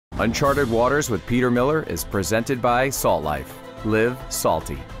Uncharted Waters with Peter Miller is presented by Salt Life. Live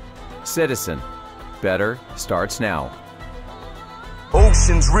salty. Citizen. Better starts now.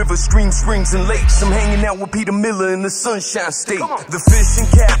 Oceans, rivers, streams, springs, and lakes. I'm hanging out with Peter Miller in the Sunshine State. The fishing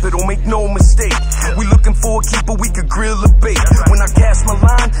capital, make no mistake. We looking for a keeper, we could grill a bait. When I cast my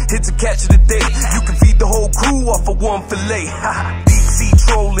line, it's a catch of the day. You can feed the whole crew off of one fillet. Deep sea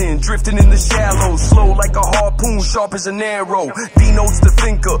trolling, drifting in the shallows. Slow like a harpoon, sharp as an arrow. Dino's the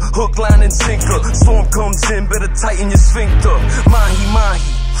thinker, hook, line, and sinker. Storm comes in, better tighten your sphincter. Mahi, mahi.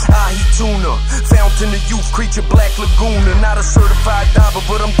 Ahi tuna, fountain of youth, creature black laguna. Not a certified diver,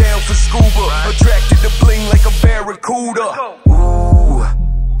 but I'm down for scuba. Attracted to bling like a barracuda. Ooh,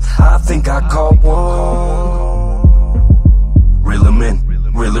 I think I caught one. Reel 'em in,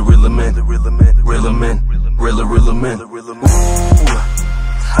 reel em in, reel 'em in, reel 'em in. Ooh,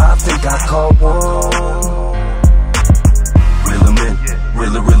 I think I caught one. Reel 'em in,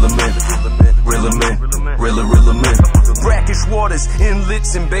 reel 'em in, reel 'em in, reel 'em in. Brackish waters,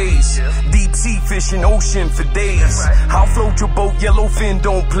 inlets and bays. Deep sea fishing, ocean for days. I'll float your boat, yellowfin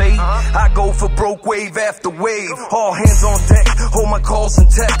don't play. I go for broke wave after wave. All hands on deck, hold my calls and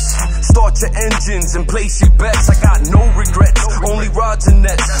texts. Start your engines and place your bets. I got no regrets, only rods and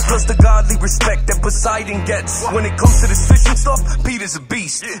nets. Plus the godly respect that Poseidon gets. When it comes to this fishing stuff, Peter's a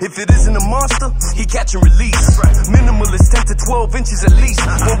beast. If it isn't a monster, he catch and release. Minimalist, 10 to 12 inches at least.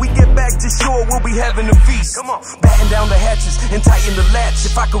 When we get back to shore, we'll be having a feast. Batten down the hatches and tighten the latch.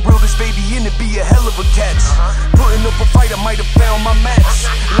 If I could reel this baby in, it'd be a hell of a catch. Putting up a fight, I might have found my match.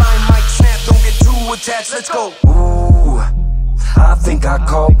 Line might snap, don't get too attached. Let's go. Ooh, I think I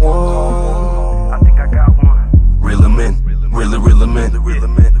caught one. I think I got one. Reel 'em in, reel 'em in, reel 'em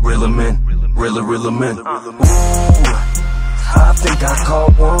in, reel 'em in, reel 'em in. Ooh, I think I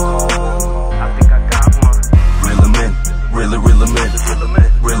caught one. I think I got one. Reel 'em in, reel 'em in, reel 'em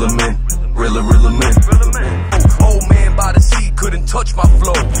in, reel 'em in. Old man by the sea couldn't touch my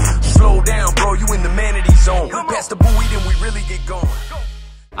flow. Slow down, bro, you in the manatee zone. Pass the buoy, then we really get going.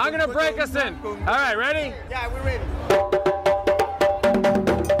 I'm gonna break us in. All right, ready? Yeah, we're ready.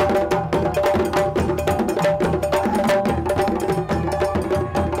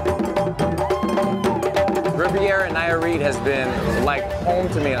 Riviera Naya Reed has been like home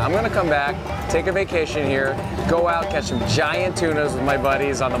to me. I'm gonna come back, take a vacation here, go out, catch some giant tunas with my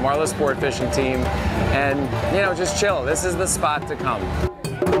buddies on the Marla Sport Fishing team, and you know, just chill. This is the spot to come.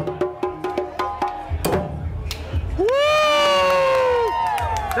 Woo!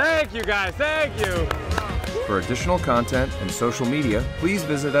 Thank you guys, thank you. For additional content and social media, please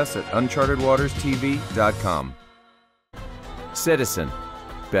visit us at unchartedwaterstv.com. Citizen.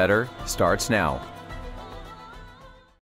 Better starts now.